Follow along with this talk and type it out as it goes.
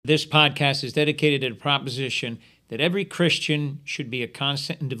This podcast is dedicated to the proposition that every Christian should be a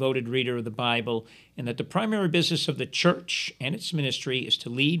constant and devoted reader of the Bible, and that the primary business of the church and its ministry is to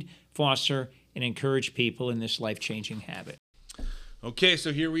lead, foster, and encourage people in this life-changing habit. Okay,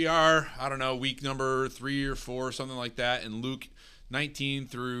 so here we are, I don't know, week number 3 or 4, something like that, in Luke 19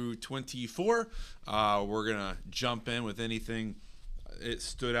 through 24. We're going to jump in with anything that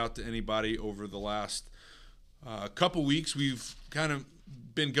stood out to anybody over the last couple weeks. We've kind of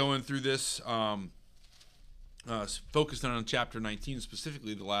been going through this, focused on chapter 19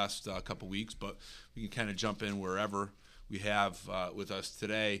 specifically the last couple weeks, but we can kind of jump in wherever. We have with us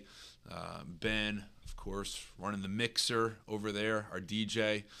today Ben, of course, running the mixer over there, our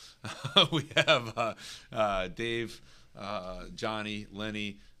DJ. We have Dave, Johnny,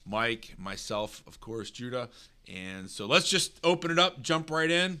 Lenny, Mike, myself, of course, Judah. And so let's just open it up, jump right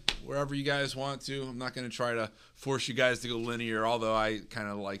in, wherever you guys want to. I'm not going to try to force you guys to go linear, although I kind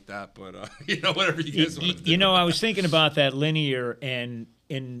of like that. But, whatever you guys want to do. I was thinking about that linear, and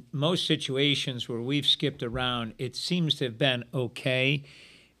in most situations where we've skipped around, it seems to have been okay.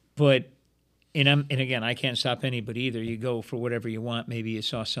 But, and again, I can't stop anybody either. You go for whatever you want. Maybe you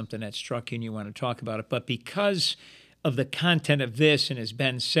saw something that struck you and you want to talk about it. But because of the content of this, and as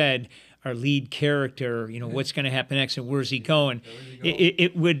Ben said, our lead character, what's going to happen next and where's he going?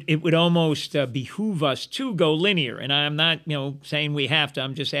 It would almost behoove us to go linear. And I'm not, saying we have to.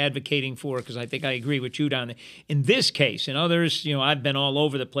 I'm just advocating for it because I think I agree with you down there. In this case, in others, I've been all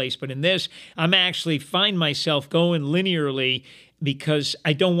over the place. But in this, I'm actually find myself going linearly because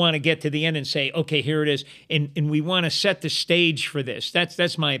I don't want to get to the end and say, okay, here it is. And we want to set the stage for this.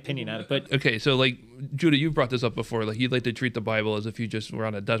 That's my opinion on it. But okay, so Judah, you brought this up before. You'd like to treat the Bible as if you just were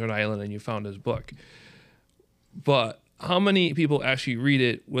on a desert island and you found his book. But how many people actually read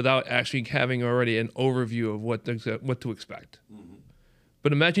it without actually having already an overview of what to expect? Mm-hmm.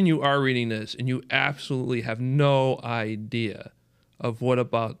 But imagine you are reading this and you absolutely have no idea of what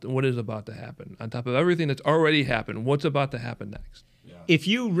is about to happen. On top of everything that's already happened, what's about to happen next? Yeah. If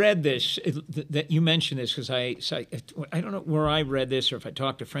you read this, that you mentioned this, because I don't know where I read this or if I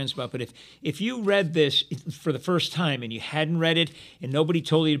talked to friends about it, but if you read this for the first time and you hadn't read it and nobody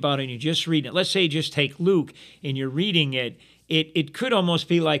told you about it and you just read it, let's say you just take Luke and you're reading it, it could almost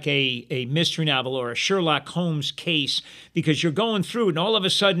be like a mystery novel or a Sherlock Holmes case, because you're going through it and all of a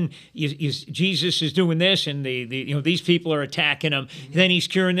sudden Jesus is doing this and these people are attacking him. Mm-hmm. Then he's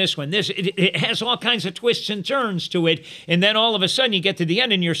curing this one. It has all kinds of twists and turns to it. And then all of a sudden you get to the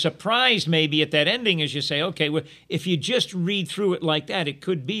end and you're surprised maybe at that ending as you say, okay, well, if you just read through it like that, it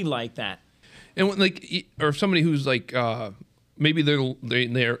could be like that. And or somebody who's maybe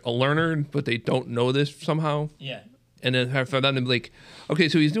they're a learner but they don't know this somehow. Yeah. And then for them to be like, okay,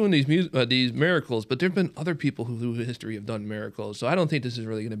 so he's doing these miracles, but there have been other people who through history have done miracles, so I don't think this is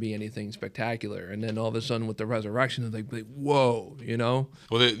really going to be anything spectacular. And then all of a sudden with the resurrection, it's like whoa, Well,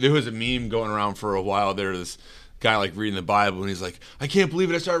 there was a meme going around for a while. There was this guy reading the Bible, and he's like, I can't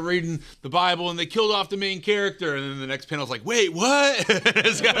believe it. I started reading the Bible, and they killed off the main character. And then the next panel's like, wait, what?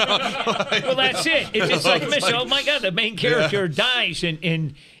 Well, that's it. It's just like, oh my God, the main character dies,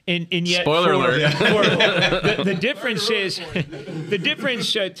 and yet, spoiler alert. The difference is,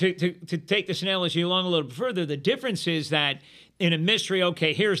 to take this analogy along a little bit further, the difference is that in a mystery,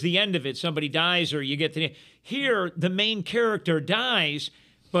 okay, here's the end of it. Somebody dies or you get to the here, the main character dies,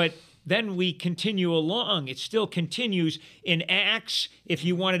 but then we continue along. It still continues in Acts, if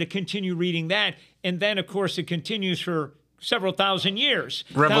you wanted to continue reading that. And then, of course, it continues for several thousand years.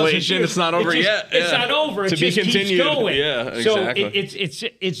 Revelation, it's not over yet. It's not over. It just keeps going. Yeah, exactly. So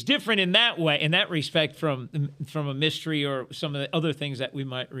it's different in that way, in that respect, from a mystery or some of the other things that we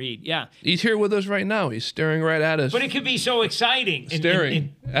might read. Yeah. He's here with us right now. He's staring right at us. But it could be so exciting.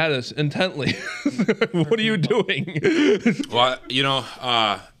 Staring at us intently. What are you doing? Well,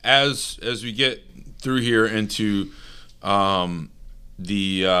 as we get through here into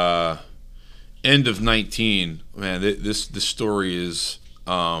the end of 19, man, this story is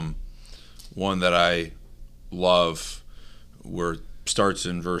one that I love, where it starts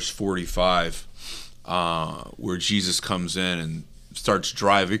in verse 45, where Jesus comes in and starts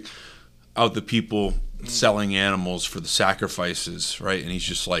driving out the people selling animals for the sacrifices, right? And he's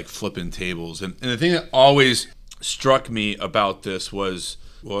just flipping tables. And the thing that always struck me about this was,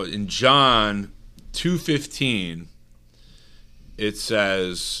 well, in John 2:15, it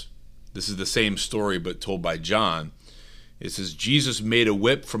says, this is the same story but told by John. It says, Jesus made a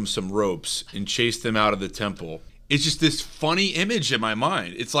whip from some ropes and chased them out of the temple. It's just this funny image in my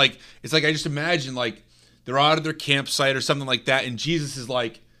mind. It's like I just imagine they're out of their campsite or something like that, and Jesus is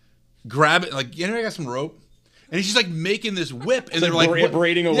grabbing, I got some rope. and he's just like making this whip, and they're like like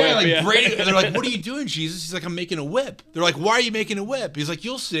braiding a yeah, whip, like braiding, and they're like, "What are you doing, Jesus?" He's like, "I'm making a whip." They're like, "Why are you making a whip?" He's like,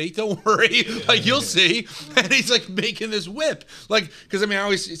 "You'll see, don't worry, like you'll see." And he's like making this whip, like because I mean I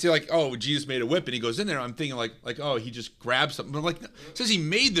always say like, "Oh, Jesus made a whip," and he goes in there. I'm thinking like oh, he just grabbed something, but I'm like, no, it says he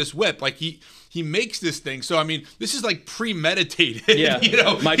made this whip, like he makes this thing. So I mean, this is like premeditated. Yeah, you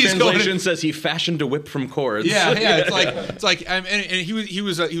know, my translation says he fashioned a whip from cords. Yeah, it's like, and he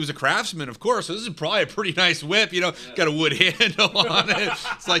was a craftsman, of course. So this is probably a pretty nice whip. You know, got a wood handle on it.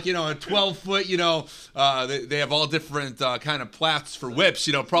 It's like a 12-foot. You know, they have all different kind of plats for whips.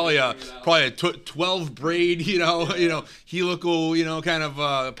 You know, probably a 12 braid. You know, helical. Kind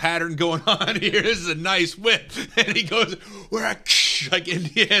of pattern going on here. This is a nice whip. And he goes, "We're like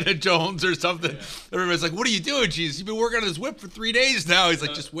Indiana Jones or something." Everybody's like, "What are you doing, Jesus? You've been working on this whip for 3 days now." He's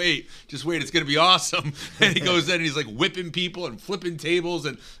like, just wait, it's gonna be awesome." And he goes in and he's like whipping people and flipping tables,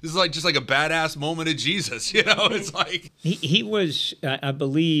 and this is like just like a badass moment of Jesus, it's like he was, I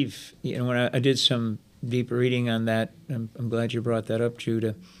believe, when I did some deeper reading on that, I'm glad you brought that up,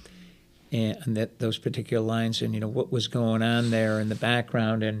 Judah, and those particular lines, and what was going on there in the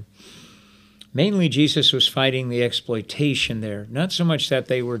background, and mainly Jesus was fighting the exploitation there. Not so much that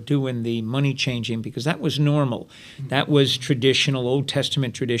they were doing the money changing, because that was normal. That was traditional, Old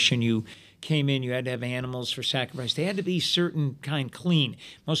Testament tradition. You came in, you had to have animals for sacrifice. They had to be certain kind clean.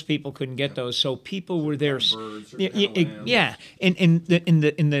 Most people couldn't get those, so people were there. Yeah, and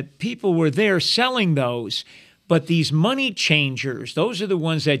the people were there selling those. But these money changers, those are the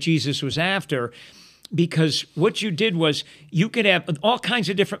ones that Jesus was after. Because what you did was you could have all kinds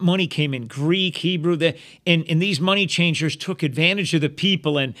of different money came in, Greek, Hebrew, and these money changers took advantage of the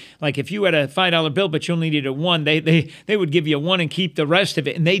people. And like if you had a $5 bill but you only needed a $1, they would give you a $1 and keep the rest of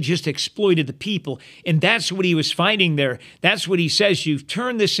it. And they just exploited the people. And that's what he was fighting there. That's what he says. You've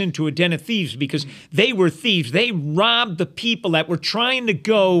turned this into a den of thieves, because they were thieves. They robbed the people that were trying to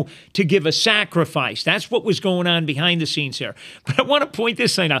go to give a sacrifice. That's what was going on behind the scenes there. But I want to point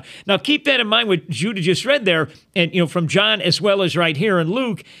this thing out. Now keep that in mind with Judah just read there, and from John as well as right here in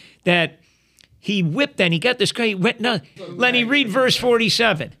Luke, that he whipped them. He got this guy. Lenny, read verse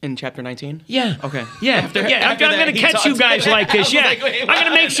 47 in chapter 19. Yeah. Okay. Yeah. I'm going to catch you guys like this. Yeah. I'm going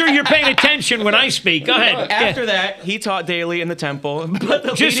to make sure you're paying attention when I speak. Go ahead. After that, he taught daily in the temple.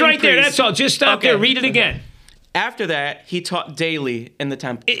 Just right there. That's all. Just stop there. Read it again. After that, he taught daily in the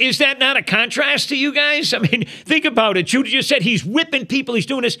temple. Is that not a contrast to you guys? I mean, think about it. Judah just said he's whipping people, he's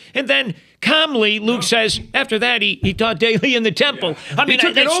doing this, and then calmly, Luke says, after that, he taught daily in the temple. I mean,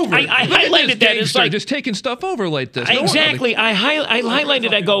 took it over. I highlighted that. It's like just taking stuff over like this. Exactly. I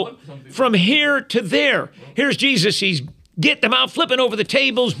highlighted. I go from here to there. Here's Jesus. He's getting them out, flipping over the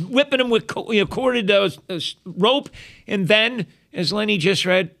tables, whipping them with corded rope, and then, as Lenny just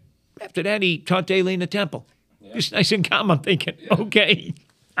read, after that, he taught daily in the temple. Just nice and calm. I'm thinking, okay.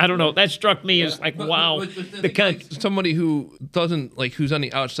 I don't know. That struck me as like, wow. Somebody who doesn't, who's on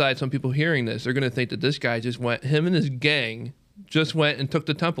the outside, some people hearing this, they're going to think that this guy him and his gang just went and took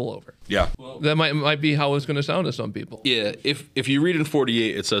the temple over. Yeah. That might be how it's going to sound to some people. Yeah, if you read in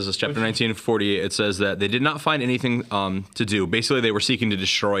 48, it says this, chapter 19, 48, it says that they did not find anything to do. Basically, they were seeking to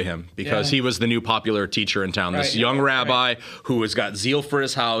destroy him because he was the new popular teacher in town. This young rabbi who has got zeal for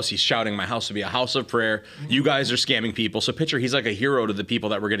his house. He's shouting, "My house will be a house of prayer." Mm-hmm. You guys are scamming people. So picture, he's like a hero to the people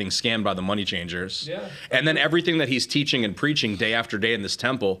that were getting scammed by the money changers. Yeah. And then everything that he's teaching and preaching day after day in this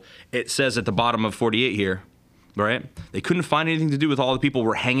temple, it says at the bottom of 48 here, right? They couldn't find anything to do with all the people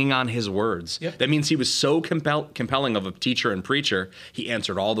were hanging on his words. Yep. That means he was so compelling of a teacher and preacher. He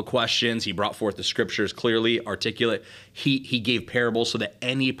answered all the questions. He brought forth the scriptures clearly, articulate. He gave parables so that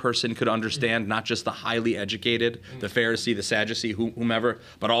any person could understand, not just the highly educated, the Pharisee, the Sadducee, whomever,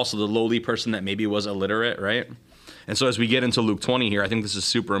 but also the lowly person that maybe was illiterate, right? And so as we get into Luke 20 here, I think this is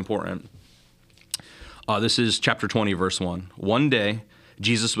super important. This is chapter 20, verse 1. One day,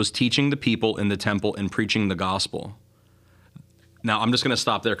 Jesus was teaching the people in the temple and preaching the gospel. Now, I'm just going to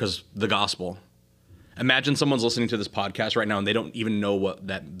stop there because the gospel. Imagine someone's listening to this podcast right now and they don't even know what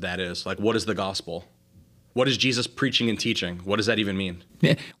that is. Like, what is the gospel? What is Jesus preaching and teaching? What does that even mean?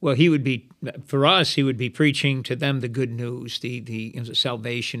 Well, he would be, for us, he would be preaching to them the good news, the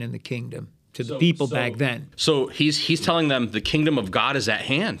salvation in the kingdom, to the people back then. So he's telling them the kingdom of God is at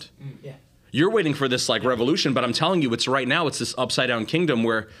hand. Yeah. You're waiting for this revolution, but I'm telling you, it's right now. It's this upside down kingdom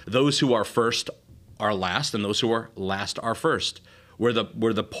where those who are first are last, and those who are last are first. Where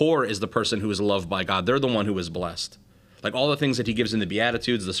the poor is the person who is loved by God. They're the one who is blessed. Like all the things that he gives in the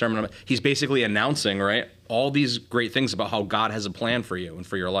Beatitudes, the Sermon, he's basically announcing, right, all these great things about how God has a plan for you and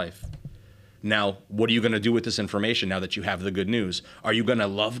for your life. Now, what are you going to do with this information now that you have the good news? Are you going to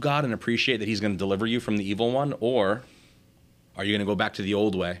love God and appreciate that he's going to deliver you from the evil one? Or are you going to go back to the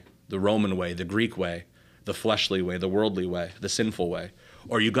old way, the Roman way, the Greek way, the fleshly way, the worldly way, the sinful way?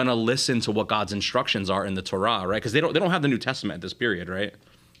 Or are you going to listen to what God's instructions are in the Torah, right? Because they don't have the New Testament at this period, right?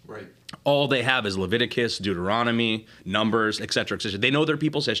 Right. All they have is Leviticus, Deuteronomy, Numbers, etc., etc. They know their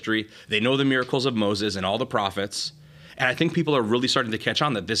people's history. They know the miracles of Moses and all the prophets. And I think people are really starting to catch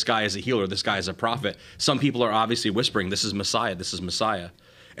on that this guy is a healer, this guy is a prophet. Some people are obviously whispering, this is Messiah, this is Messiah.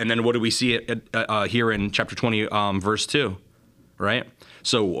 And then what do we see here in chapter 20, verse 2, right?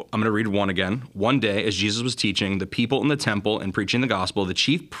 So I'm going to read 1 again. One day, as Jesus was teaching the people in the temple and preaching the gospel, the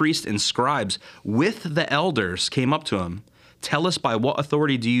chief priests and scribes with the elders came up to him. Tell us, by what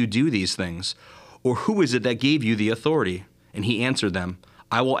authority do you do these things? Or who is it that gave you the authority? And he answered them,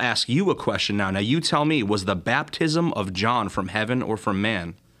 I will ask you a question now. Now you tell me, was the baptism of John from heaven or from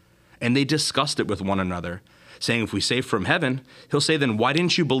man? And they discussed it with one another, saying, if we say from heaven, he'll say, then why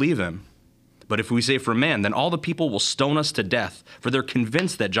didn't you believe him? But if we say from man, then all the people will stone us to death, for they're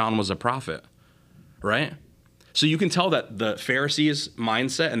convinced that John was a prophet, right? So you can tell that the Pharisees'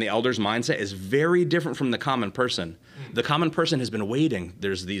 mindset and the elders' mindset is very different from the common person. The common person has been waiting.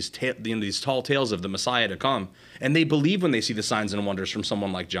 There's these tall tales of the Messiah to come. And they believe when they see the signs and wonders from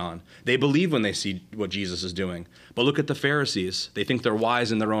someone like John. They believe when they see what Jesus is doing. But look at the Pharisees. They think they're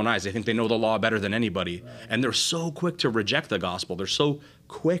wise in their own eyes. They think they know the law better than anybody. Right. And they're so quick to reject the gospel. They're so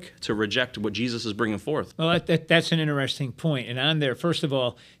quick to reject what Jesus is bringing forth. Well, that's an interesting point. And on there, first of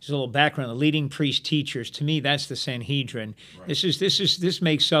all, there's a little background. The leading priest teachers, to me, that's the Sanhedrin. Right. This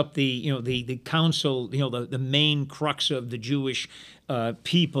makes up the council, the main crux of the Jewish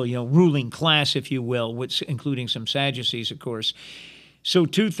people, ruling class, if you will, which including some Sadducees, of course. So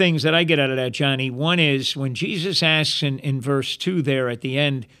two things that I get out of that, Johnny. One is when Jesus asks in verse 2 there at the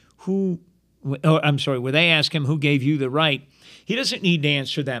end, where they ask him, who gave you the right? He doesn't need to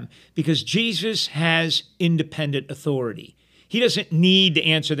answer them because Jesus has independent authority. He doesn't need to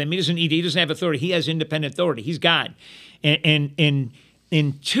answer them. He doesn't have authority. He has independent authority. He's God. And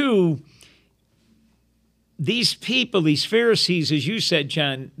two, these people, these Pharisees, as you said,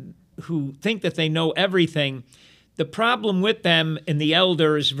 John, who think that they know everything, the problem with them and the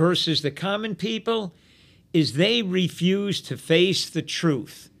elders versus the common people is they refuse to face the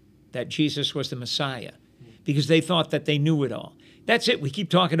truth that Jesus was the Messiah because they thought that they knew it all. That's it. We keep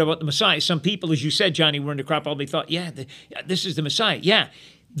talking about the Messiah. Some people, as you said, Johnny, were in the crowd, probably thought, this is the Messiah. Yeah,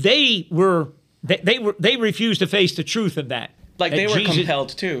 they refused to face the truth of that. Like they were compelled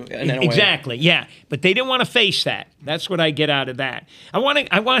to, in a way. Exactly, yeah. But they didn't want to face that. That's what I get out of that. I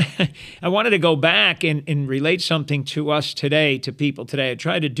wanted to go back and relate something to us today, to people today. I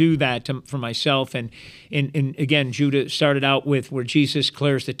tried to do that for myself. And again, Judah started out with where Jesus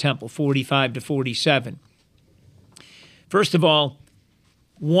clears the temple, 45 to 47. First of all,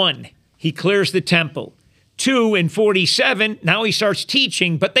 1, he clears the temple. 2, in 47, now he starts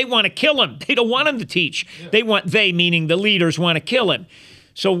teaching, but they want to kill him. They don't want him to teach. Yeah. They, meaning the leaders, want to kill him.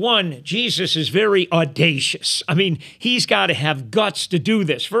 So 1, Jesus is very audacious. I mean, he's got to have guts to do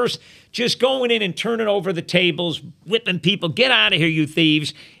this. First, just going in and turning over the tables, whipping people, get out of here, you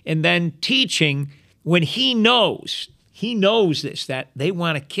thieves, and then teaching when he knows this, that they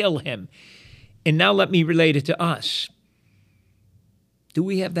want to kill him. And now let me relate it to us. Do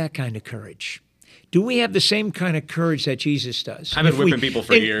we have that kind of courage? Do we have the same kind of courage that Jesus does? I've been whipping people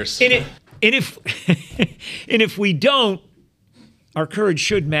for years. And if we don't, our courage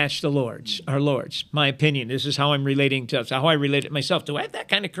should match our Lord's. My opinion. This is how I'm relating to us, how I relate it myself. Do I have that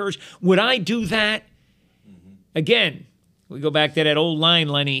kind of courage? Would I do that? Again, we go back to that old line,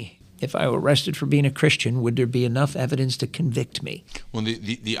 Lenny. If I were arrested for being a Christian, would there be enough evidence to convict me? Well,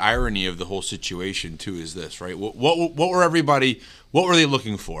 the irony of the whole situation, too, is this, right? What were they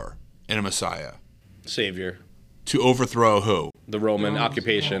looking for in a Messiah? Savior. To overthrow who? The Roman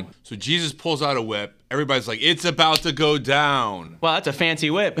occupation. So Jesus pulls out a whip. Everybody's like, it's about to go down. Well, that's a fancy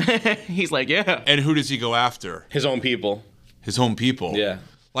whip. He's like, yeah. And who does he go after? His own people. His own people. Yeah.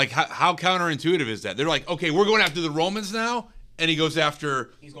 Like, how counterintuitive is that? They're like, okay, we're going after the Romans now? And he goes after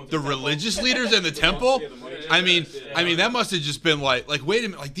the religious leaders in the temple. I mean, that must have just been like, wait a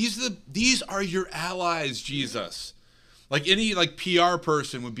minute, like these are your allies, Jesus. Like any PR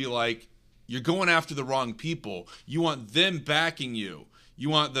person would be like, you're going after the wrong people. You want them backing you. You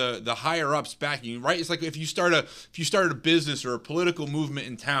want the higher ups backing you, right? It's like if you started a business or a political movement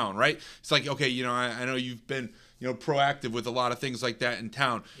in town, right? It's like, okay, I know you've been proactive with a lot of things like that in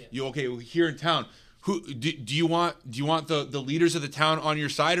town. Yeah. Here in town. Who do you want the leaders of the town on your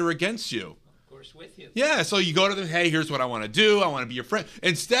side or against you? course with you. Yeah, so you go to them, hey, here's what I want to do. I want to be your friend.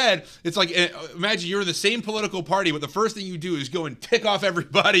 Instead, it's like, imagine you're in the same political party, but the first thing you do is go and tick off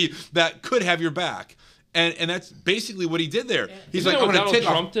everybody that could have your back. And that's basically what he did there. He's Isn't like, that I'm what going to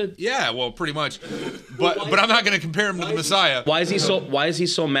Donald tick Trump off. did? Yeah, well, pretty much. But I'm not going to compare him to the Messiah. Why is he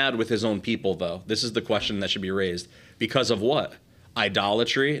so mad with his own people, though? This is the question that should be raised. Because of what?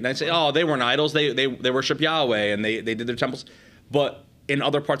 Idolatry? And I'd say, oh, they weren't idols. They worship Yahweh and they did their temples. But in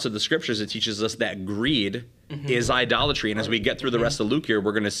other parts of the scriptures, it teaches us that greed is idolatry. And as we get through the rest of Luke here,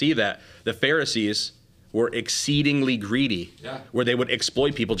 we're going to see that the Pharisees were exceedingly greedy, where they would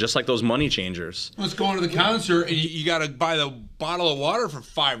exploit people just like those money changers. Let's go into the concert, and you got to buy the bottle of water for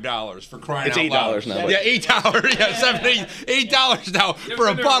 $5 for crying It's out loud. $8 now. Yeah, $8. Yeah, $8 now for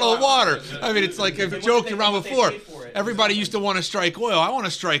a bottle of water. I mean, it's like I've joked around before. Everybody used to want to strike oil. I want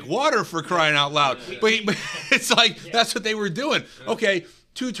to strike water for crying out loud. But it's like that's what they were doing. Okay,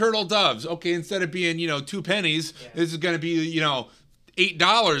 2 turtle doves. Okay, instead of being 2 pennies, this is going to be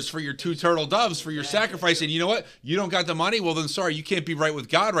 $8 for your 2 turtle doves for your sacrifice. And you know what? You don't got the money. Well, then sorry, you can't be right with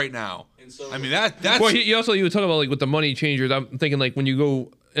God right now. I mean that's. Well, you were talking about like with the money changers. I'm thinking like when you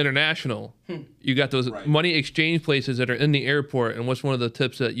go international, you got those money exchange places that are in the airport. And what's one of the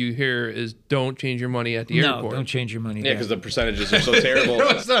tips that you hear is don't change your money at the airport. No, don't change your money. Yeah, there. because the percentages are so terrible.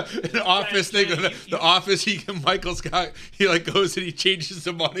 There was an office thing. The office. Michael's got. He like goes and he changes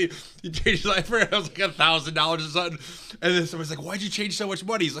the money. He changes. I forgot it was like $1,000 or something. And then somebody's like, "Why'd you change so much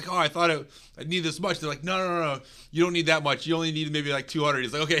money?" He's like, "Oh, I thought I need this much." They're like, "No. You don't need that much. You only need maybe like 200."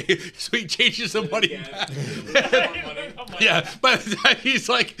 He's like, "Okay." So he changes the money back. Yeah, but he's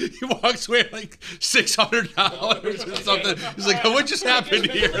like, he walks away like $600 or something. He's like, "What just happened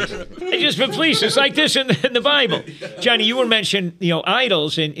here?" They just been fleeced. It's like this in the Bible. Johnny, you were mentioning,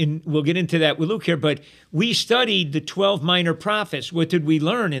 idols, and we'll get into that with Luke here, but we studied the 12 minor prophets. What did we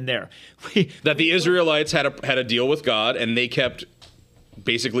learn in there? That the Israelites had a deal with God, and they kept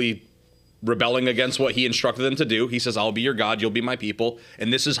basically rebelling against what he instructed them to do. He says, I'll be your God, you'll be my people,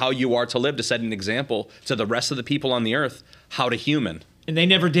 and this is how you are to live, to set an example to the rest of the people on the earth, how to human. And they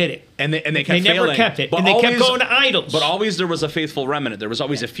never did it. And they kept They failing. never kept it. But And they kept going to idols. But always there was a faithful remnant. There was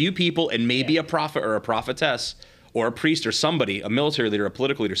always a few people and maybe a prophet or a prophetess or a priest or somebody, a military leader, a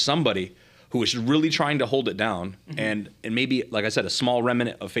political leader, somebody who was really trying to hold it down. And maybe, like I said, a small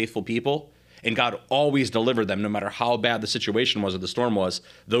remnant of faithful people. And God always delivered them no matter how bad the situation was or the storm was.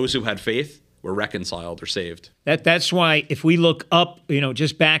 Those who had faith were reconciled or saved. That's why if we look up,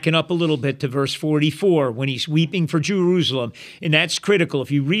 just backing up a little bit to verse 44, when he's weeping for Jerusalem, and that's critical.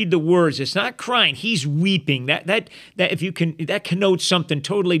 If you read the words, it's not crying, he's weeping. That if you can, that connotes something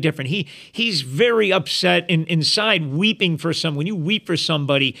totally different. He's very upset inside, weeping for someone. When you weep for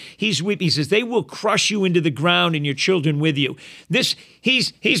somebody, he's weeping. He says, they will crush you into the ground and your children with you.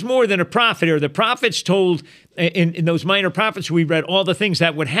 He's more than a prophet here. The prophets told in those minor prophets we read all the things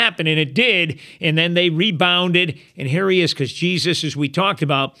that would happen, and it did, and then they rebounded, and here he is, because Jesus, as we talked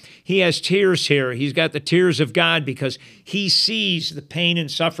about, he has tears here. He's got the tears of God because he sees the pain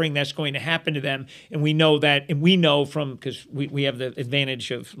and suffering that's going to happen to them, and we know that, and we know from, because we have the advantage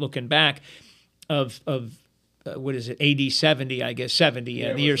of looking back of what is it, AD 70, I guess,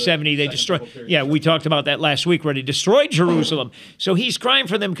 70. The year 70, they destroyed. Yeah, we talked about that last week where they destroyed Jerusalem. So he's crying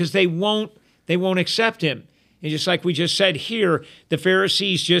for them because they won't accept him. And just like we just said here, the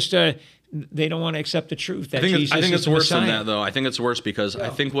Pharisees just, they don't want to accept the truth that Jesus is the Messiah. I think it's worse than that, though. I think it's worse because I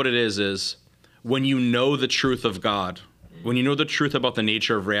think what it is when you know the truth of God, when you know the truth about the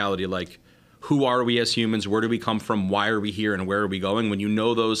nature of reality, like who are we as humans, where do we come from, why are we here, and where are we going, when you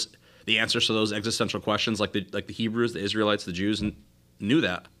know the answers to those existential questions, like the Hebrews, the Israelites, the Jews knew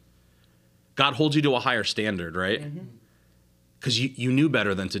that. God holds you to a higher standard, right? Because you knew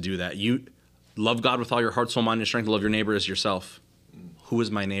better than to do that. You love God with all your heart, soul, mind, and strength. Love your neighbor as yourself. Who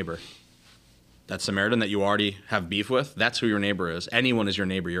is my neighbor? That Samaritan that you already have beef with, that's who your neighbor is. Anyone is your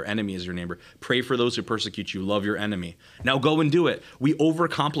neighbor. Your enemy is your neighbor. Pray for those who persecute you. Love your enemy. Now go and do it. We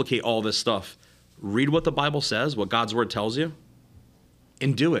overcomplicate all this stuff. Read what the Bible says, what God's word tells you,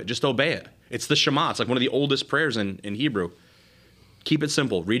 and do it. Just obey it. It's the Shema. It's like one of the oldest prayers in Hebrew. Keep it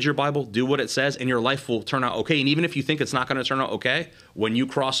simple. Read your Bible, do what it says, and your life will turn out okay. And even if you think it's not going to turn out okay, when you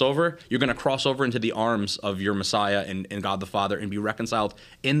cross over, you're going to cross over into the arms of your Messiah and God the Father and be reconciled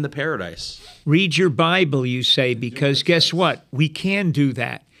in the paradise. Read your Bible, you say, because guess what? We can do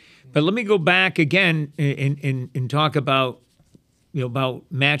that. But let me go back again and talk about, about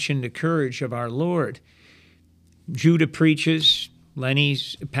matching the courage of our Lord. Judah preaches,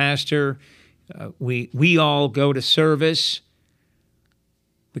 Lenny's a pastor, we all go to service.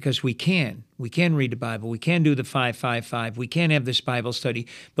 because we can read the Bible, we can do the 5-5-5, we can have this Bible study,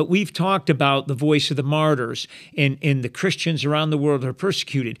 but we've talked about the voice of the martyrs and the Christians around the world who are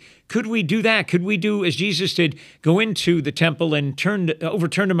persecuted. Could we do that? Could we do as Jesus did, go into the temple and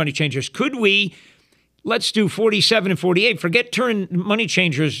overturn the money changers? Could we? Let's do 47 and 48. Forget turning money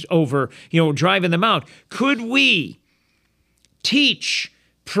changers over, driving them out. Could we teach,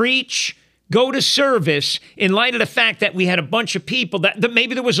 preach, go to service in light of the fact that we had a bunch of people that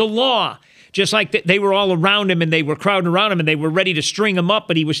maybe there was a law, just like they were all around him and they were crowding around him and they were ready to string him up,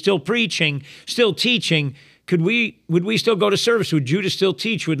 but he was still preaching, still teaching. Would we still go to service? Would Judah still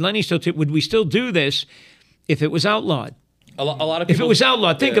teach? Would Lenny still teach? Would we still do this if it was outlawed? A lot of people, if it was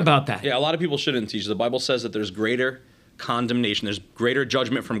outlawed, think about that. Yeah, a lot of people shouldn't teach. The Bible says that there's greater condemnation, there's greater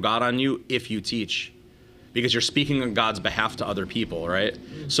judgment from God on you if you teach, because you're speaking on God's behalf to other people, right?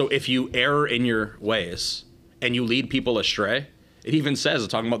 So if you err in your ways and you lead people astray, it even says,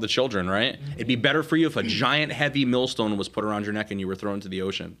 talking about the children, right? It'd be better for you if a giant heavy millstone was put around your neck and you were thrown into the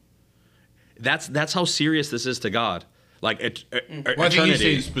ocean. That's how serious this is to God. Like eternity. Well, I think you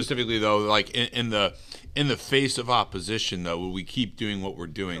say specifically though, like in the face of opposition, though, will we keep doing what we're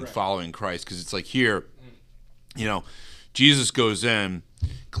doing, following Christ? Because it's like here, Jesus goes in,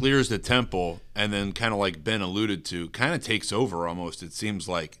 clears the temple, and then kind of like Ben alluded to, kind of takes over almost, it seems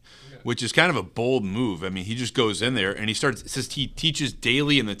like, which is kind of a bold move. I mean, he just goes in there and it says he teaches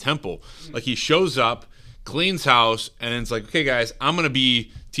daily in the temple. Like he shows up, cleans house, and it's like, okay, guys, I'm going to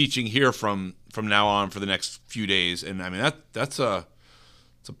be teaching here from now on for the next few days. And I mean, it's a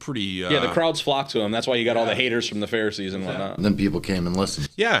pretty... the crowds flock to him. That's why you got all the haters from the Pharisees and whatnot. And then people came and listened.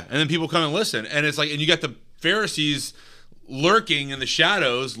 Yeah, and then people come and listen. And it's like, and you got the Pharisees lurking in the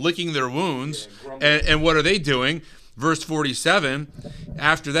shadows, licking their wounds. And what are they doing? Verse 47,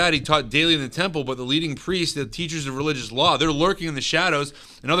 after that he taught daily in the temple, but the leading priests, the teachers of religious law, they're lurking in the shadows,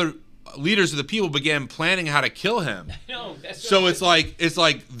 and other leaders of the people began planning how to kill him. So it's like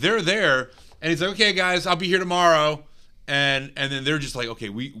they're there, and he's like, okay, guys, I'll be here tomorrow. And then they're just like, okay,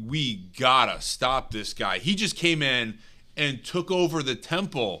 we gotta stop this guy. He just came in and took over the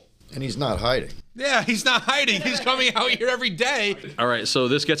temple. And he's not hiding. Yeah, he's not hiding. He's coming out here every day. All right, so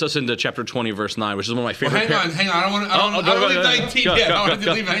this gets us into chapter 20, verse 9, which is one of my favorite. Hang on. I don't want to leave 19 yet. I don't want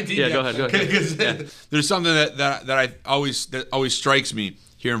to leave 19 yet. Yeah, go ahead. Because there's something that always strikes me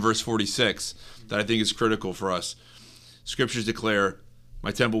here in verse 46 that I think is critical for us. Scriptures declare,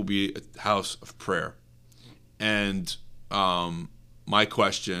 "My temple will be a house of prayer," and my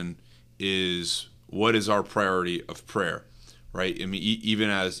question is, what is our priority of prayer? Right? I mean, even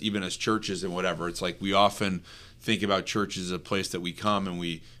as churches and whatever, it's like we often think about churches as a place that we come and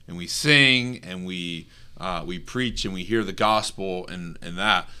we sing and we preach and we hear the gospel and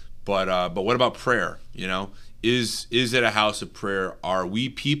that. But what about prayer? Is it a house of prayer? Are we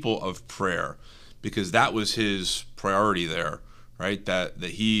people of prayer? Because that was his priority there, right? That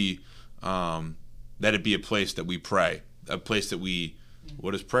he that it be a place that we pray, a place that we.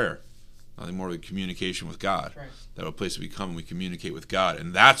 What is prayer? Nothing more than communication with God. Right. That a place that we come and we communicate with God,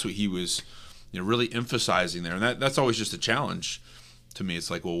 and that's what he was, really emphasizing there. And that's always just a challenge to me. It's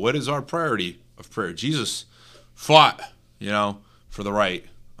like, well, what is our priority of prayer? Jesus fought, for the right,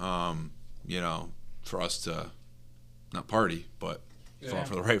 for us to not party, but fought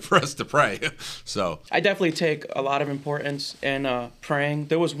for the right for us to pray. So I definitely take a lot of importance in praying.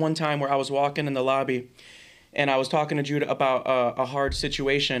 There was one time where I was walking in the lobby, and I was talking to Judah about a hard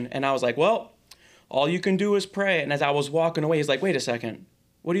situation, and I was like, well, all you can do is pray. And as I was walking away, he's like, wait a second.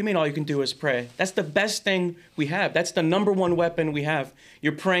 What do you mean all you can do is pray? That's the best thing we have. That's the number one weapon we have.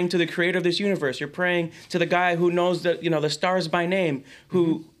 You're praying to the creator of this universe. You're praying to the guy who knows the stars by name,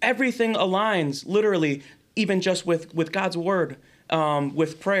 who everything aligns, literally, even just with God's word,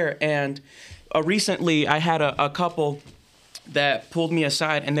 with prayer. And recently I had a couple that pulled me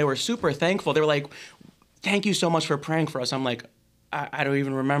aside, and they were super thankful. They were like, thank you so much for praying for us. I'm like, I don't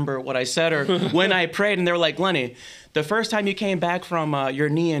even remember what I said or when I prayed. And they were like, Lenny, the first time you came back from your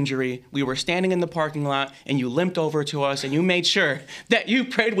knee injury, we were standing in the parking lot and you limped over to us and you made sure that you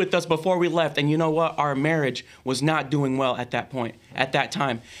prayed with us before we left. And you know what? Our marriage was not doing well at that point, at that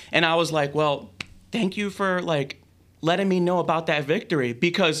time. And I was like, well, thank you for letting me know about that victory,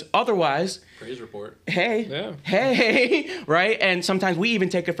 because otherwise, praise report. Hey, right? And sometimes we even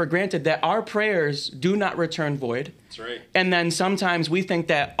take it for granted that our prayers do not return void. That's right. And then sometimes we think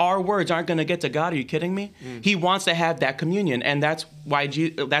that our words aren't going to get to God. Are you kidding me? He wants to have that communion, and that's why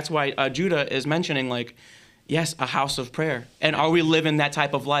Judah is mentioning yes, a house of prayer. And are we living that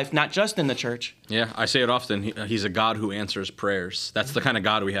type of life, not just in the church? Yeah, I say it often. He's a God who answers prayers. That's the kind of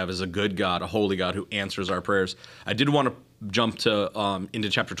God we have, is a good God, a holy God who answers our prayers. I did want to jump to into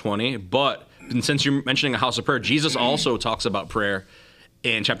chapter 20, but since you're mentioning a house of prayer, Jesus also talks about prayer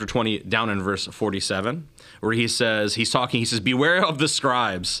in chapter 20, down in verse 47, where he says, beware of the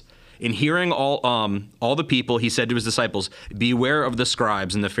scribes. In hearing all the people, he said to his disciples, beware of the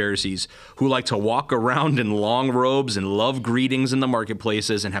scribes and the Pharisees, who like to walk around in long robes and love greetings in the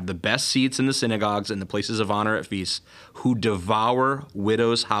marketplaces and have the best seats in the synagogues and the places of honor at feasts, who devour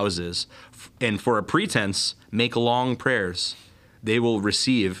widows' houses, and for a pretense make long prayers. They will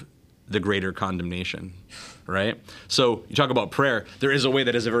receive the greater condemnation. Right? So you talk about prayer. There is a way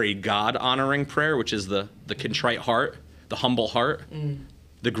that is a very God-honoring prayer, which is the contrite heart, the humble heart,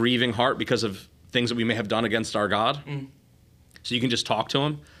 the grieving heart because of things that we may have done against our God. So you can just talk to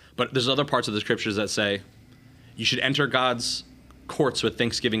him. But there's other parts of the scriptures that say you should enter God's courts with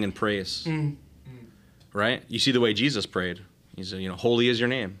thanksgiving and praise. Right? You see the way Jesus prayed. He said, holy is your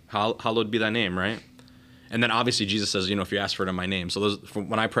name. Hallowed be thy name, right? And then obviously Jesus says, if you ask for it in my name. So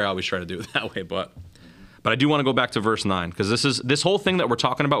when I pray, I always try to do it that way. But I do want to go back to verse 9, because this whole thing that we're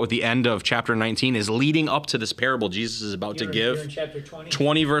talking about with the end of chapter 19 is leading up to this parable Jesus is about to give. You're in chapter 20?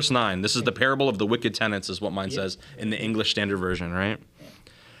 20 verse 9. This is the parable of the wicked tenants, is what mine says in the English Standard Version, right?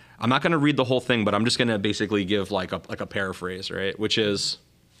 I'm not going to read the whole thing, but I'm just going to basically give like a paraphrase, right? Which is,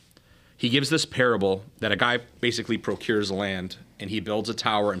 he gives this parable that a guy basically procures land, and he builds a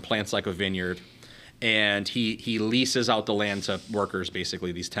tower and plants like a vineyard, and he leases out the land to workers,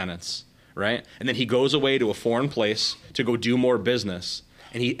 basically these tenants. Right? And then he goes away to a foreign place to go do more business.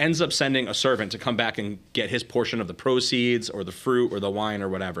 And he ends up sending a servant to come back and get his portion of the proceeds or the fruit or the wine or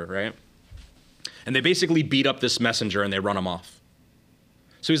whatever, right? And they basically beat up this messenger and they run him off.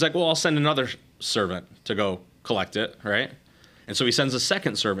 So he's like, well, I'll send another servant to go collect it, right? And so he sends a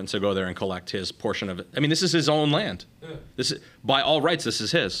second servant to go there and collect his portion of it. I mean, this is his own land. This is, by all rights, this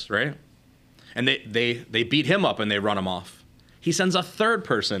is his, right? And they beat him up and they run him off. He sends a third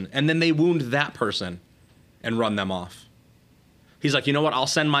person, and then they wound that person and run them off. He's like, you know what? I'll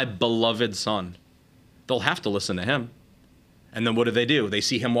send my beloved son. They'll have to listen to him. And then what do? They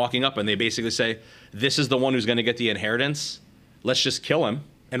see him walking up, and they basically say, this is the one who's going to get the inheritance. Let's just kill him,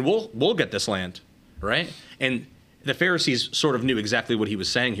 and we'll get this land, right? And the Pharisees sort of knew exactly what he was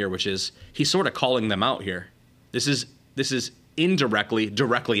saying here, which is he's sort of calling them out here. This is indirectly,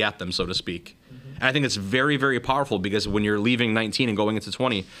 directly at them, so to speak. And I think it's very, very powerful, because when you're leaving 19 and going into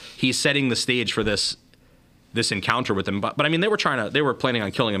 20, he's setting the stage for this encounter with them. But I mean, they were planning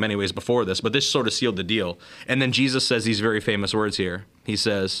on killing him anyways before this, but this sort of sealed the deal. And then Jesus says these very famous words here. He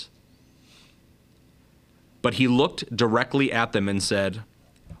says, but he looked directly at them and said,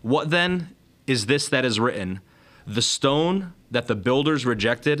 what then is this that is written? The stone that the builders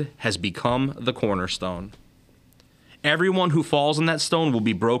rejected has become the cornerstone. Everyone who falls on that stone will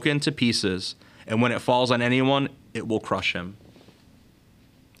be broken to pieces, and when it falls on anyone, it will crush him.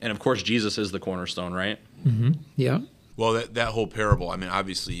 And of course, Jesus is the cornerstone, right? Mm-hmm. Yeah. Well, that whole parable, I mean,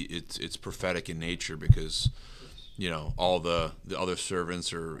 obviously it's prophetic in nature, because, all the other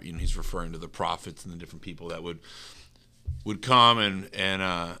servants are, he's referring to the prophets and the different people that would come, and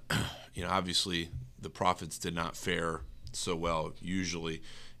obviously the prophets did not fare so well usually.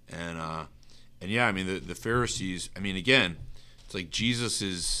 And yeah, I mean, the Pharisees, I mean, again, it's like Jesus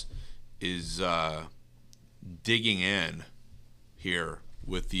is digging in here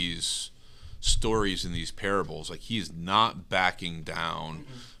with these stories and these parables. Like, he's not backing down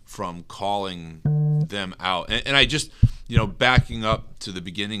from calling them out. And I just, backing up to the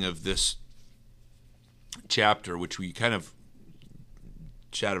beginning of this chapter, which we kind of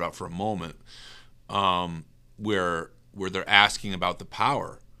chat about for a moment, where they're asking about the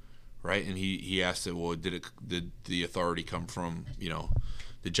power, right? And he asked it, well, did the authority come from,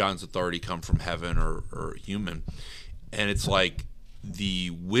 did John's authority come from heaven or human? And it's like the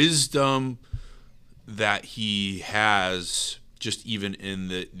wisdom that he has, just even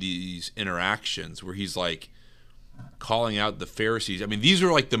in these interactions where he's like calling out the Pharisees. I mean, these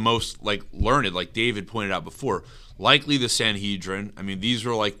are like the most like learned, like David pointed out before, likely the Sanhedrin. I mean, these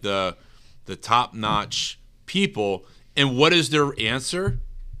are like the top-notch people. And what is their answer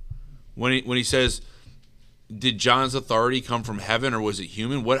when he says, did John's authority come from heaven or was it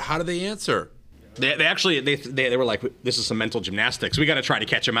human? How do they answer? They were like, this is some mental gymnastics. We got to try to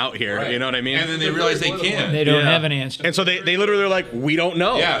catch him out here. Right. You know what I mean? And then they realize they can't. They don't have an answer. And so they literally are like, we don't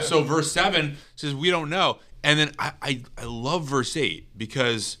know. Yeah. So verse 7 says, we don't know. And then I love verse 8,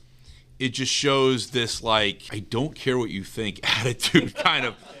 because it just shows this, like, I don't care what you think attitude kind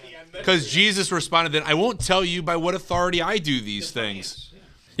of. Because Jesus responded that I won't tell you by what authority I do these things.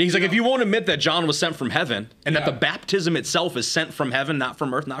 He's like, if you won't admit that John was sent from heaven and that the baptism itself is sent from heaven, not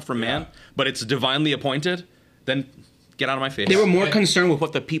from earth, not from man, but it's divinely appointed, then get out of my face. They were more concerned with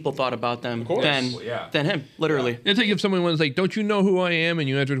what the people thought about them than him, literally. It's like if someone was like, "Don't you know who I am?" and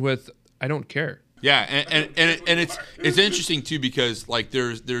you answered with, "I don't care." Yeah, and it's interesting too because like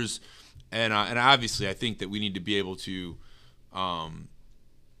there's and obviously I think that we need to be able to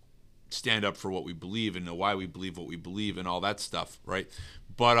stand up for what we believe and know why we believe what we believe and all that stuff, right?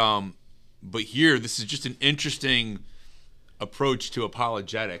 But here this is just an interesting approach to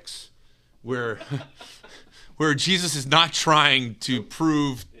apologetics where where Jesus is not trying to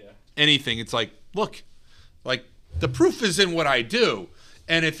prove anything. It's like, look, like the proof is in what I do.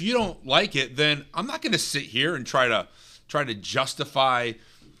 And if you don't like it, then I'm not going to sit here and try to justify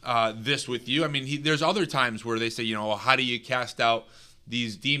this with you. I mean, there's other times where they say, you know, well, how do you cast out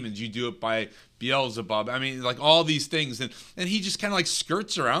these demons? You do it by Beelzebub. I mean, like all these things. And he just kind of like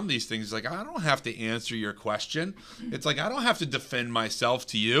skirts around these things. He's like, I don't have to answer your question. It's like, I don't have to defend myself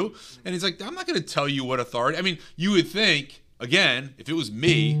to you. And he's like, I'm not going to tell you what authority. I mean, you would think, again, if it was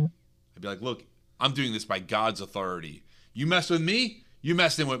me, I'd be like, look, I'm doing this by God's authority. You mess with me, you're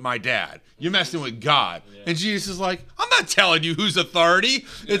messing with my dad. You're messing with God. Yeah. And Jesus is like, I'm not telling you whose authority.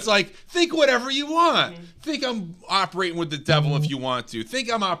 Yeah. It's like, think whatever you want. Think I'm operating with the devil if you want to.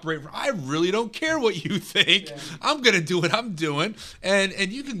 Think I'm operating. I really don't care what you think. Yeah. I'm going to do what I'm doing. And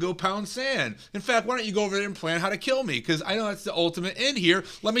you can go pound sand. In fact, why don't you go over there and plan how to kill me? Because I know that's the ultimate end here.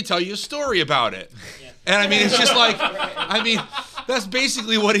 Let me tell you a story about it. Yeah. And I mean, it's just like, I mean, that's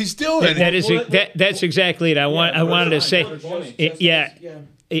basically what he's doing. That's exactly it. I wanted to say,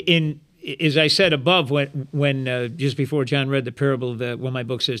 as I said above, when just before John read the parable of what my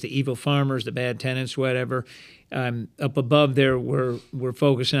book says, the evil farmers, the bad tenants, whatever. Up above there, we're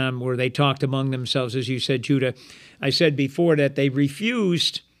focusing on where they talked among themselves, as you said, Judah. I said before that they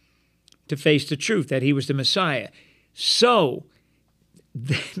refused to face the truth that he was the Messiah. So,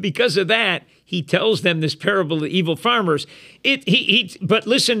 because of that, he tells them this parable of the evil farmers. But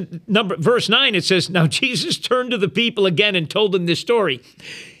listen, verse 9, it says, now Jesus turned to the people again and told them this story.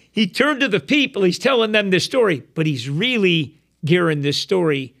 He turned to the people, he's telling them this story, but he's really gearing this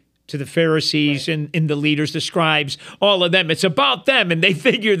story to the Pharisees and the leaders, the scribes, all of them. It's about them, and they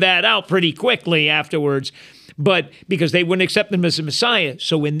figure that out pretty quickly afterwards, but because they wouldn't accept him as a Messiah.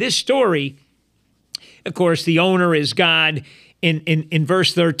 So in this story, of course, the owner is God. In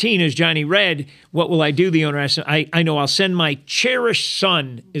verse 13, as Johnny read, what will I do? The owner asked, I know I'll send my cherished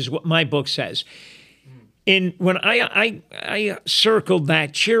son, is what my book says. And when I circled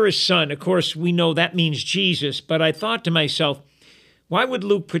that cherished son, of course, we know that means Jesus, but I thought to myself, why would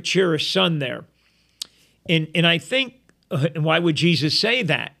Luke put cherished son there? And I think, why would Jesus say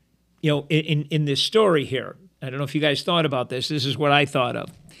that, in this story here? I don't know if you guys thought about this. This is what I thought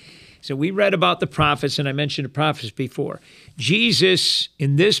of. So we read about the prophets, and I mentioned the prophets before. Jesus,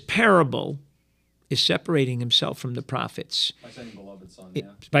 in this parable, is separating himself from the prophets. By saying beloved son,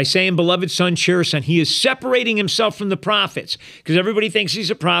 By saying beloved son, cherished son. He is separating himself from the prophets because everybody thinks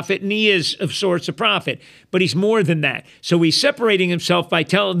he's a prophet, and he is of sorts a prophet, but he's more than that. So he's separating himself by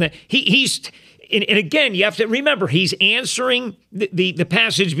telling that he's... And again, you have to remember, he's answering the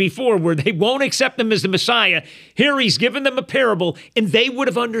passage before where they won't accept him as the Messiah. Here he's given them a parable, and they would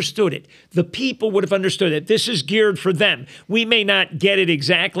have understood it. The people would have understood it. This is geared for them. We may not get it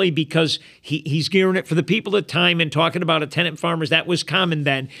exactly because he's gearing it for the people at the time and talking about tenant farmers. That was common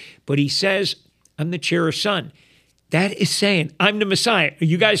then. But he says, I'm the cherished son. That is saying, I'm the Messiah.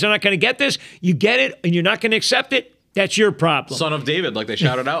 You guys are not going to get this. You get it, and you're not going to accept it. That's your problem. Son of David, like they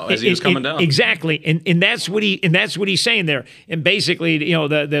shouted out as he was coming down. Exactly, and that's what he's saying there. And basically,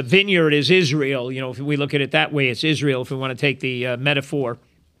 the vineyard is Israel. If we look at it that way, it's Israel. If we want to take the metaphor.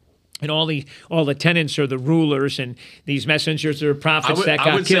 And all the tenants are the rulers, and these messengers are prophets that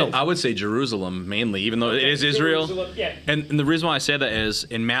got killed. I would say Jerusalem mainly, even though it is Israel. Yeah. And the reason why I say that is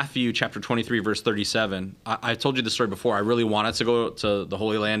in Matthew chapter 23, verse 37. I told you the story before. I really wanted to go to the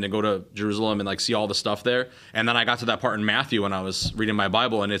Holy Land and go to Jerusalem and see all the stuff there. And then I got to that part in Matthew when I was reading my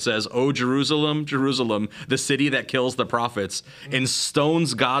Bible, and it says, "O Jerusalem, Jerusalem, the city that kills the prophets and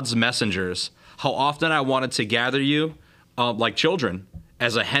stones God's messengers. How often I wanted to gather you like children,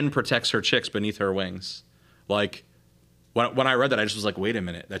 as a hen protects her chicks beneath her wings." Like, when I read that, I just was like, wait a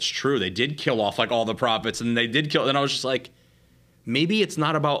minute, that's true. They did kill off all the prophets, and they did kill. And I was just like, maybe it's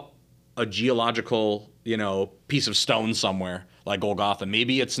not about a geological, piece of stone somewhere like Golgotha.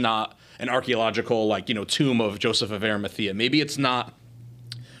 Maybe it's not an archaeological, tomb of Joseph of Arimathea. Maybe it's not,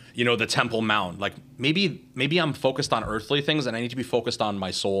 the Temple Mount. Like maybe I'm focused on earthly things, and I need to be focused on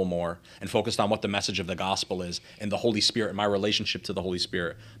my soul more and focused on what the message of the gospel is and the Holy Spirit, my relationship to the Holy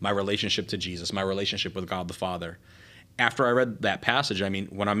Spirit, my relationship to Jesus, my relationship with God the Father. After I read that passage, I mean,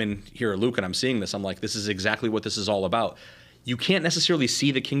 when I'm in here at Luke and I'm seeing this, I'm like, this is exactly what this is all about. You can't necessarily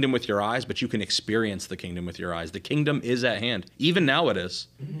see the kingdom with your eyes, but you can experience the kingdom with your eyes. The kingdom is at hand. Even now it is.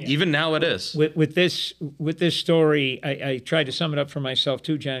 Yeah. Even now it is. With this story, I tried to sum it up for myself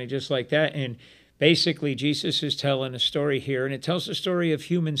too, Johnny, just like that. And basically, Jesus is telling a story here, and it tells the story of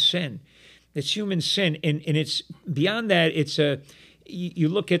human sin. It's human sin, and it's beyond that. It's you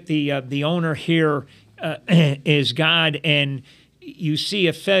look at the owner here is God, and you see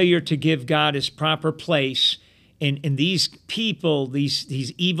a failure to give God his proper place. And these people,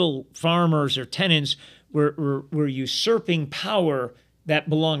 these evil farmers or tenants, were usurping power that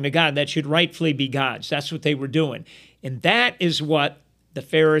belonged to God, that should rightfully be God's. That's what they were doing. And that is what the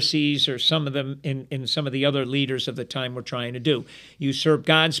Pharisees or some of them and some of the other leaders of the time were trying to do. Usurp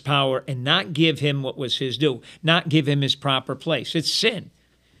God's power and not give him what was his due, not give him his proper place. It's sin.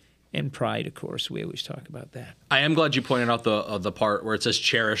 And pride, of course, we always talk about that. I am glad you pointed out the part where it says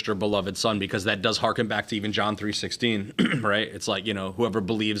cherished or beloved son, because that does harken back to even John 3:16, right? It's like, whoever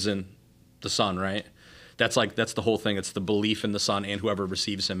believes in the Son, right? That's the whole thing. It's the belief in the Son and whoever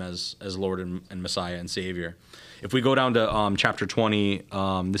receives him as Lord and Messiah and Savior. If we go down to chapter 20,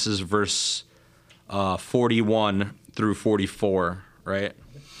 this is verse 41 through 44, right?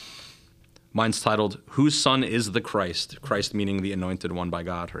 Mine's titled, Whose Son is the Christ? Christ meaning the Anointed One by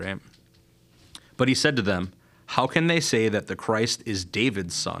God, right? But he said to them, how can they say that the Christ is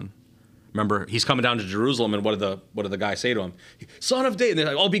David's son? Remember, he's coming down to Jerusalem, and what did the guy say to him? Son of David. And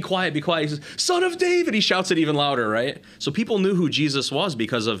they're like, oh, be quiet, be quiet. He says, Son of David. He shouts it even louder, right? So people knew who Jesus was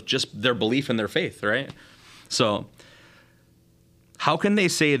because of just their belief in their faith, right? So how can they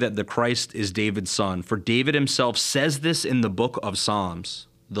say that the Christ is David's son? For David himself says this in the book of Psalms.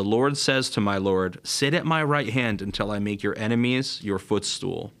 The Lord says to my Lord, sit at my right hand until I make your enemies your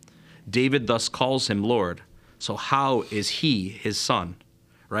footstool. David thus calls him Lord. So how is he his son?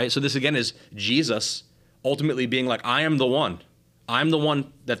 Right? So this again is Jesus ultimately being like, I am the one. I'm the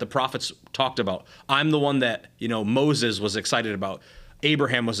one that the prophets talked about. I'm the one that, Moses was excited about.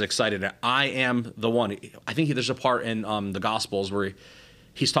 Abraham was excited at. I am the one. I think there's a part in the Gospels where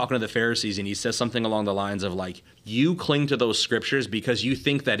he's talking to the Pharisees, and he says something along the lines of like, you cling to those scriptures because you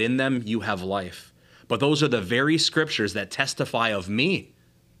think that in them you have life. But those are the very scriptures that testify of me,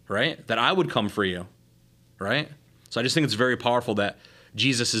 right? That I would come for you, right? So I just think it's very powerful that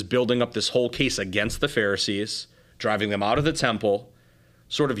Jesus is building up this whole case against the Pharisees, driving them out of the temple,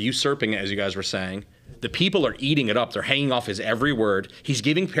 sort of usurping it, as you guys were saying. The people are eating it up. They're hanging off his every word. He's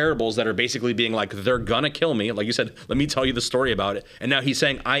giving parables that are basically being like, they're going to kill me. Like you said, let me tell you the story about it. And now he's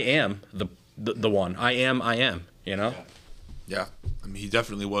saying, I am the one. I am, Yeah. I mean, he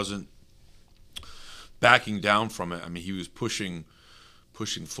definitely wasn't backing down from it. I mean, he was pushing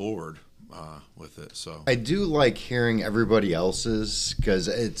forward with it. So I do like hearing everybody else's, because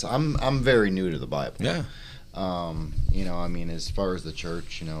I'm very new to the Bible. Yeah. I mean, as far as the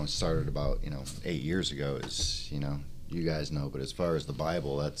church, it started about 8 years ago, you guys know. But as far as the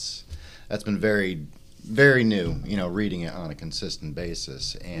Bible, that's been very, very new. Reading it on a consistent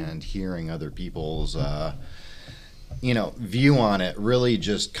basis and hearing other people's view on it really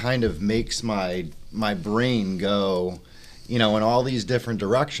just kind of makes my brain go in all these different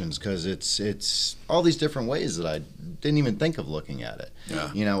directions, because it's all these different ways that I didn't even think of looking at it.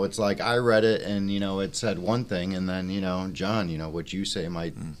 Yeah. It's like I read it and, it said one thing, and then, John, what you say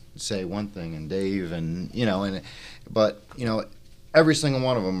might say one thing, and Dave, and, but every single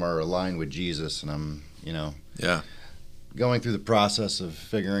one of them are aligned with Jesus, and I'm, yeah, going through the process of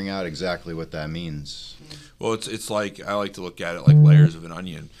figuring out exactly what that means. Well, it's like, I like to look at it like layers of an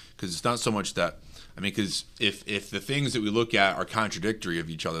onion, because it's not so much that, because if the things that we look at are contradictory of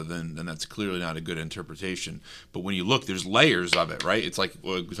each other, then that's clearly not a good interpretation. But when you look, there's layers of it, right? It's like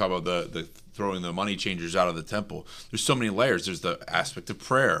we talk about the throwing the money changers out of the temple. There's so many layers. There's the aspect of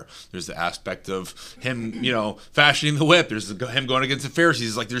prayer. There's the aspect of him, fashioning the whip. There's him going against the Pharisees.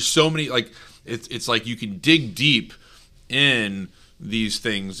 It's like there's so many. Like it's like you can dig deep in these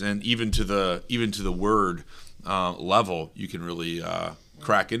things, and even to the word level, you can really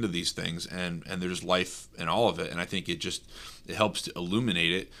crack into these things, and there's life in all of it. And I think it helps to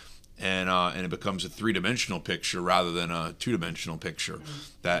illuminate it, and it becomes a three-dimensional picture rather than a two-dimensional picture.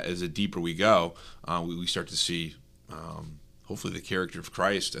 That as the deeper we go, we start to see hopefully the character of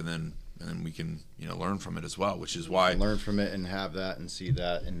Christ, and then and we can learn from it as well, which is why Learn from it and have that and see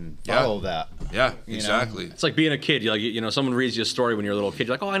that and Yeah. follow that. yeah, You know? exactly. It's like being a kid. Someone reads you a story when you're a little kid.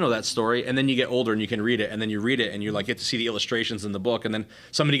 You're like, oh, I know that story. And then you get older and you can read it. And then you read it and you like get to see the illustrations in the book. And then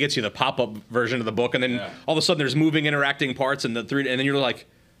somebody gets you the pop-up version of the book. And then all of a sudden there's moving, interacting parts and and then you're like,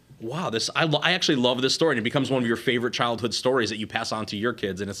 wow, I actually love this story. And it becomes one of your favorite childhood stories that you pass on to your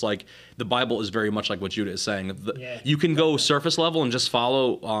kids. And it's like the Bible is very much like what Judah is saying. You can go surface level and just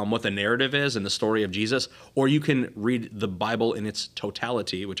follow what the narrative is and the story of Jesus, or you can read the Bible in its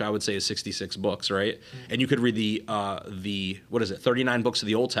totality, which I would say is 66 books, right? And you could read the 39 books of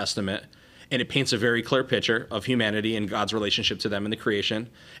the Old Testament, and it paints a very clear picture of humanity and God's relationship to them in the creation.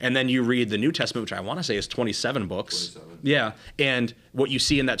 And then you read the New Testament, which I want to say is 27 books. 27. Yeah, and what you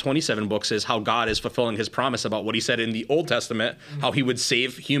see in that 27 books is how God is fulfilling his promise about what he said in the Old Testament, how he would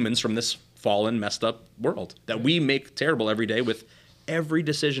save humans from this fallen, messed up world that we make terrible every day with every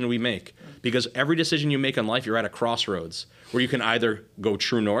decision we make. Because every decision you make in life, you're at a crossroads where you can either go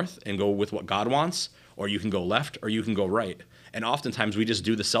true north and go with what God wants, or you can go left, or you can go right. And oftentimes we just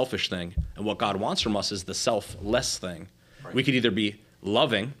do the selfish thing. And what God wants from us is the selfless thing. Right. We could either be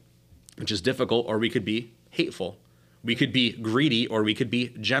loving, which is difficult, or we could be hateful. We could be greedy, or we could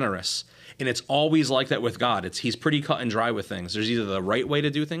be generous. And it's always like that with God. He's pretty cut and dry with things. There's either the right way to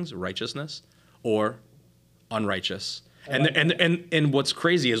do things, righteousness, or unrighteous. And what's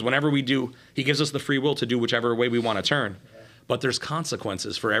crazy is whenever we do, he gives us the free will to do whichever way we want to turn. But there's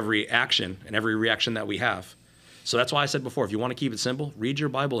consequences for every action and every reaction that we have. So that's why I said before, if you want to keep it simple, read your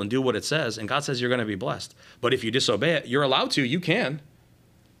Bible and do what it says, and God says you're going to be blessed. But if you disobey it, you're allowed to, you can,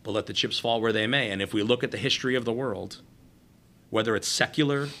 but let the chips fall where they may. And if we look at the history of the world, whether it's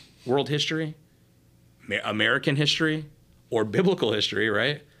secular world history, American history, or biblical history,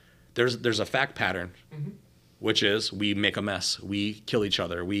 right? There's a fact pattern, which is we make a mess, we kill each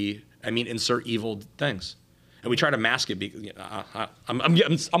other, insert evil things. And we try to mask it. I'm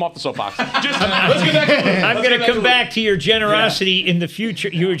off the soapbox. Let's get back. I'm going to come back to your generosity in the future.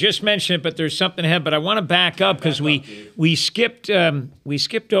 You were just mentioning it, but there's something ahead. But I want to back up because we skipped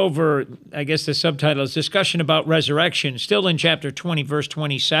over. I guess the subtitle is discussion about resurrection. Still in chapter 20, verse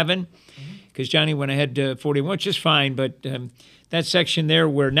 27, because Johnny went ahead to 41, which is fine. But that section there,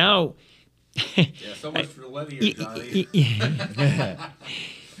 where now. Yeah, so much for linear, Johnny.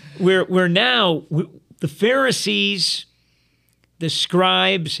 we're now. The Pharisees, the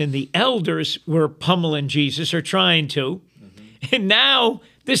scribes, and the elders were pummeling Jesus, or trying to. And now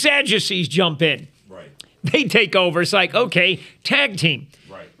the Sadducees jump in. Right. They take over. It's like, okay, tag team.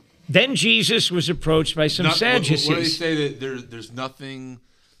 Right. Then Jesus was approached by some Sadducees. What do they say, that there's nothing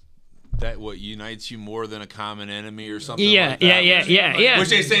that unites you more than a common enemy or something like that? Yeah. Which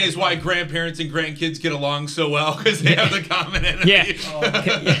they say is why grandparents and grandkids get along so well, because they have the common enemy. Yeah.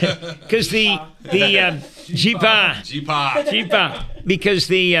 Because the Jipa. Because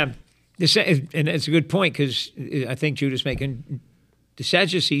and it's a good point, because I think Judah's making the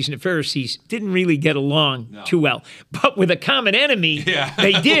Sadducees and the Pharisees didn't really get along too well. But with a common enemy,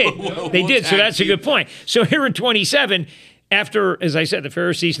 they did. They did. So that's a good point. So here in 27, after, as I said, the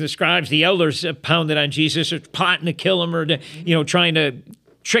Pharisees and the scribes, the elders pounded on Jesus, or plotting to kill him, or trying to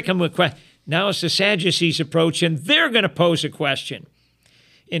trick him with questions. Now it's the Sadducees approach, and they're going to pose a question.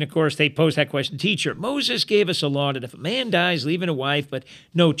 And, of course, they pose that question. Teacher, Moses gave us a law that if a man dies leaving a wife but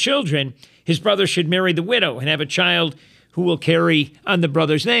no children, his brother should marry the widow and have a child who will carry on the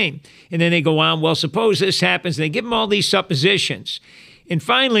brother's name. And then they go on, well, suppose this happens. And they give him all these suppositions. And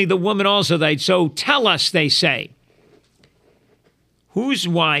finally, the woman also died. So tell us, they say, whose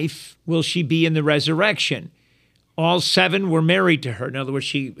wife will she be in the resurrection? All 7 were married to her. In other words,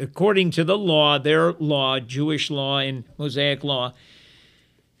 she, according to the law, their law, Jewish law and Mosaic law,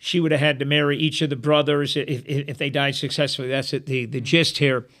 she would have had to marry each of the brothers if they died successfully. That's the gist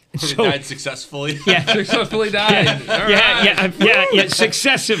here. So, died successfully. Yeah, successfully died. Yeah,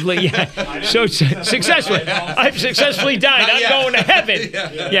 successively. Yeah, so successfully. I've successfully died. I'm going to heaven.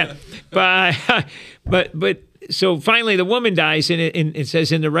 Yeah. But so finally the woman dies, and it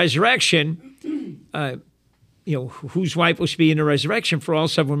says in the resurrection, whose wife will she be in the resurrection? For all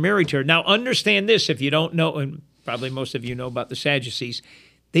 7 were married to her. Now understand this, if you don't know, and probably most of you know about the Sadducees,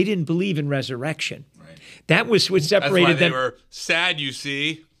 they didn't believe in resurrection. Right. That was what separated them. That's why they were sad, you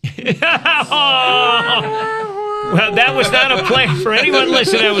see. Well, that was not a plan. For anyone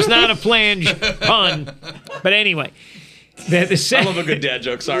listening, that was not a planned pun. But anyway. I love a good dad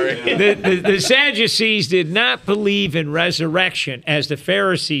joke, sorry. The Sadducees did not believe in resurrection as the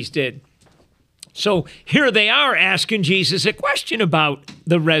Pharisees did. So here they are asking Jesus a question about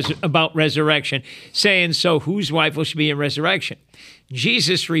about resurrection, saying, so whose wife will she be in resurrection?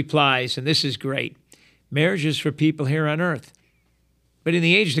 Jesus replies, and this is great, marriage is for people here on earth. But in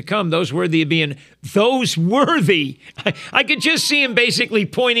the age to come, those worthy of being, those worthy. I could just see him basically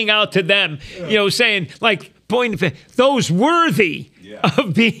pointing out to them, saying, like, pointing, those worthy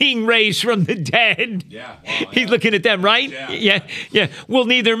of being raised from the dead. He's looking at them, right? Yeah. Will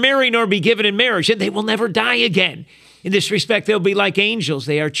neither marry nor be given in marriage, and they will never die again. In this respect, they'll be like angels.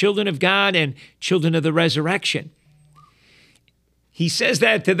 They are children of God and children of the resurrection. He says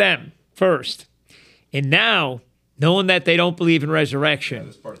that to them first. And now, knowing that they don't believe in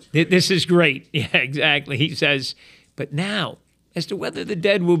resurrection, this is great. Yeah, exactly. He says, but now, as to whether the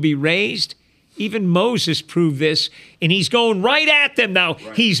dead will be raised, even Moses proved this, and he's going right at them now.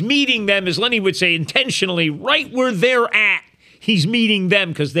 Right. He's meeting them, as Lenny would say, intentionally, right where they're at. He's meeting them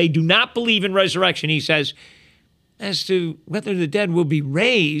because they do not believe in resurrection. He says, as to whether the dead will be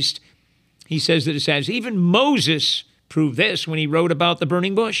raised, he says that it says, even Moses proved this when he wrote about the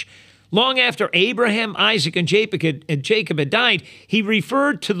burning bush. Long after Abraham, Isaac, and Jacob had died, he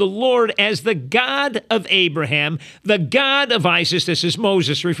referred to the Lord as the God of Abraham, the God of Isaac, this is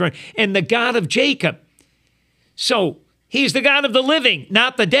Moses referring, and the God of Jacob. So he's the God of the living,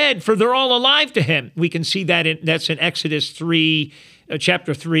 not the dead, for they're all alive to him. We can see that that's in Exodus 3,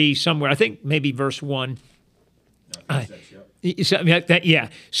 chapter 3 somewhere. I think maybe verse 1. Something like that, yeah.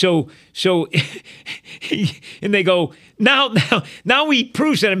 So, and they go, now he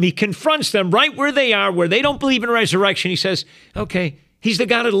proves them. He confronts them right where they are, where they don't believe in resurrection. He says, okay, he's the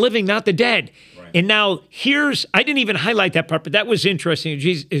God of the living, not the dead. Right. And now I didn't even highlight that part, but that was interesting,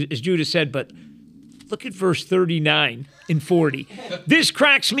 as Judah said, but look at verse 39 and 40. This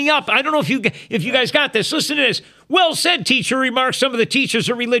cracks me up. I don't know if you guys got this. Listen to this. Well said, teacher, remarks some of the teachers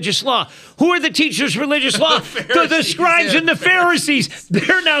of religious law. Who are the teachers of religious law? the scribes and the Pharisees.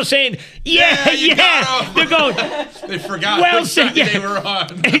 They're now saying, yeah. They're going, they forgot well said, they were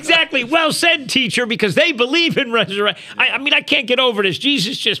on. Exactly. Well said, teacher, because they believe in resurrection. I mean, I can't get over this.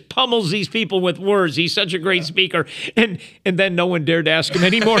 Jesus just pummels these people with words. He's such a great speaker. And then no one dared ask him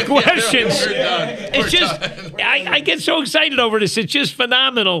any more questions. It's just, I get so excited over this. It's just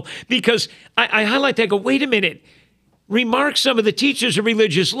phenomenal because I highlight that. I go, wait a minute. Remarks some of the teachers of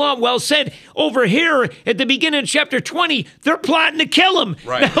religious law. Well said. Over here at the beginning of chapter 20, they're plotting to kill him.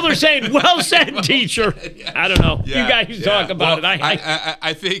 Right. Now they're saying, well said, teacher. Yeah. I don't know. Yeah. You guys talk about it.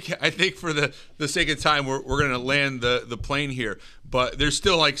 I think for the sake of time, we're going to land the plane here. But there's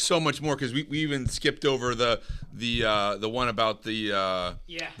still like so much more because we even skipped over the one about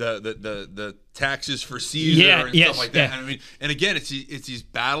the taxes for Caesar and stuff like that. I mean, and again, it's these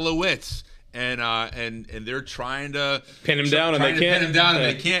battle of wits. And they're trying to pin him down, and they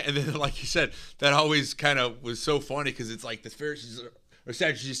can't. And then, like you said, that always kind of was so funny because it's like the Pharisees or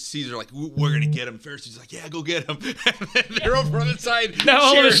Sadducees are like, we're gonna get him. Pharisees like, yeah, go get him. And then they're over on the side. Now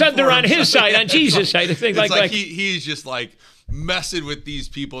all of a sudden they're on his side, on Jesus' side. I think like he's just like messing with these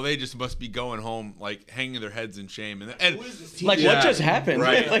people. They just must be going home like hanging their heads in shame. And like what just happened?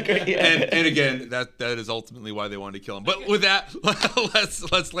 Right. And again, that is ultimately why they wanted to kill him. But with that,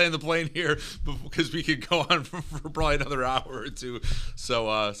 let's land the plane here because we could go on for probably another hour or two.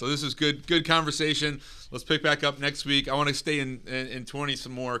 So this is good conversation. Let's pick back up next week. I want to stay in 20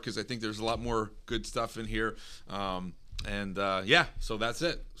 some more because I think there's a lot more good stuff in here. So that's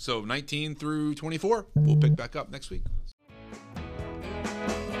it. So 19 through 24, we'll pick back up next week.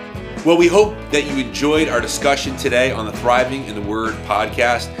 Well, we hope that you enjoyed our discussion today on the Thriving in the Word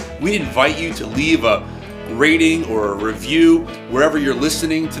podcast. We'd invite you to leave a rating or a review wherever you're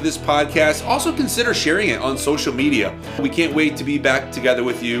listening to this podcast. Also consider sharing it on social media. We can't wait to be back together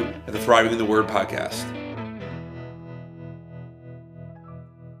with you at the Thriving in the Word podcast.